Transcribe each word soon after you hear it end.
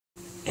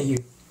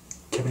you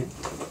come in.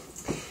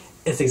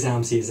 It's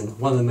exam season,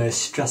 one of the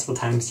most stressful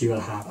times you will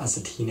have as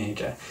a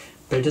teenager,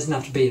 but it doesn't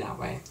have to be that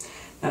way.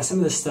 Now, some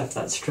of the stuff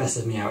that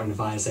stresses me out in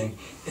revising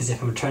is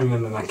if I'm trying to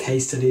remember my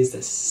case studies,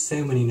 there's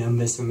so many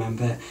numbers to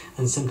remember,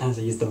 and sometimes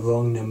I use the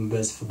wrong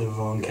numbers for the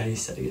wrong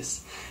case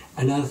studies.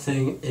 Another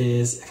thing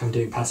is if I'm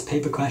doing past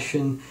paper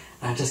question,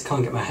 and I just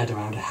can't get my head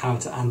around how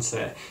to answer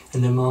it,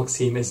 and the mark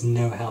scheme is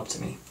no help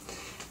to me.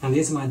 And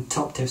these are my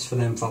top tips for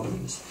them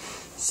problems.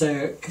 So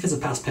if it's a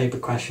past paper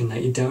question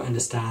that you don't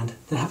understand,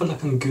 then have a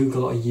look on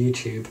Google or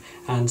YouTube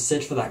and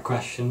search for that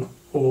question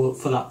or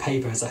for that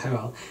paper as a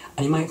whole,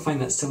 and you might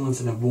find that someone's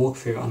in a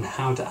walkthrough on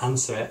how to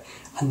answer it,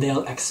 and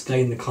they'll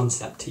explain the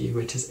concept to you,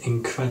 which is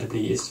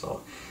incredibly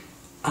useful.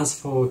 As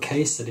for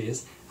case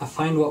studies, I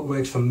find what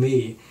works for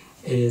me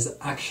is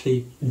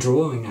actually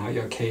drawing out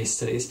your case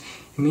studies.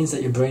 It means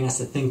that your brain has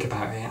to think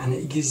about it, and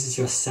it uses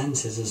your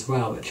senses as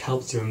well, which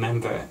helps you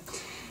remember it.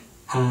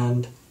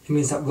 And it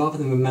means that rather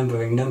than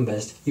remembering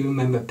numbers, you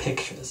remember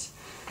pictures.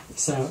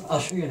 So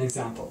I'll show you an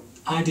example.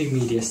 I do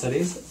media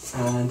studies,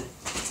 and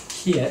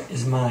here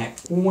is my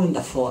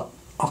wonderful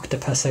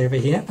octopus over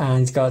here, and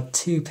he's got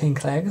 2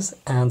 pink legs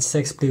and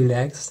 6 blue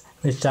legs,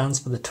 which stands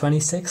for the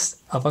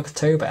 26th of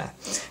October,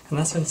 and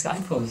that's when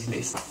Skyfall was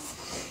released.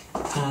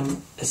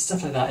 And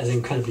stuff like that is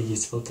incredibly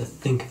useful to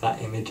think of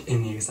that image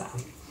in the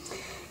exam.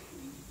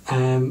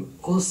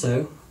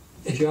 Also,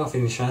 if you are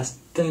feeling stressed,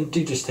 then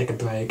do just take a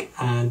break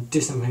and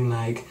do something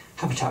like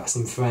have a chat with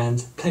some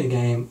friends, play a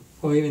game,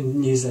 or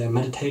even use a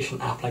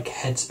meditation app like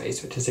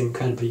Headspace, which is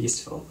incredibly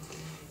useful.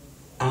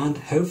 And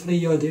hopefully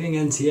you're doing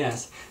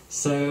NCS,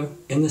 so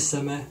in the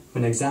summer,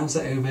 when exams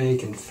are over, you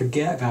can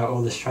forget about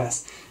all the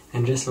stress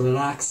and just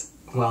relax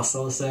whilst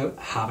also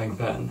having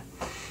fun.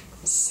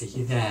 See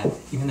you there,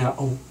 even though,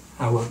 oh,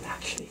 I won't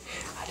actually,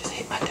 I just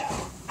hit my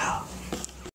toe. Oh.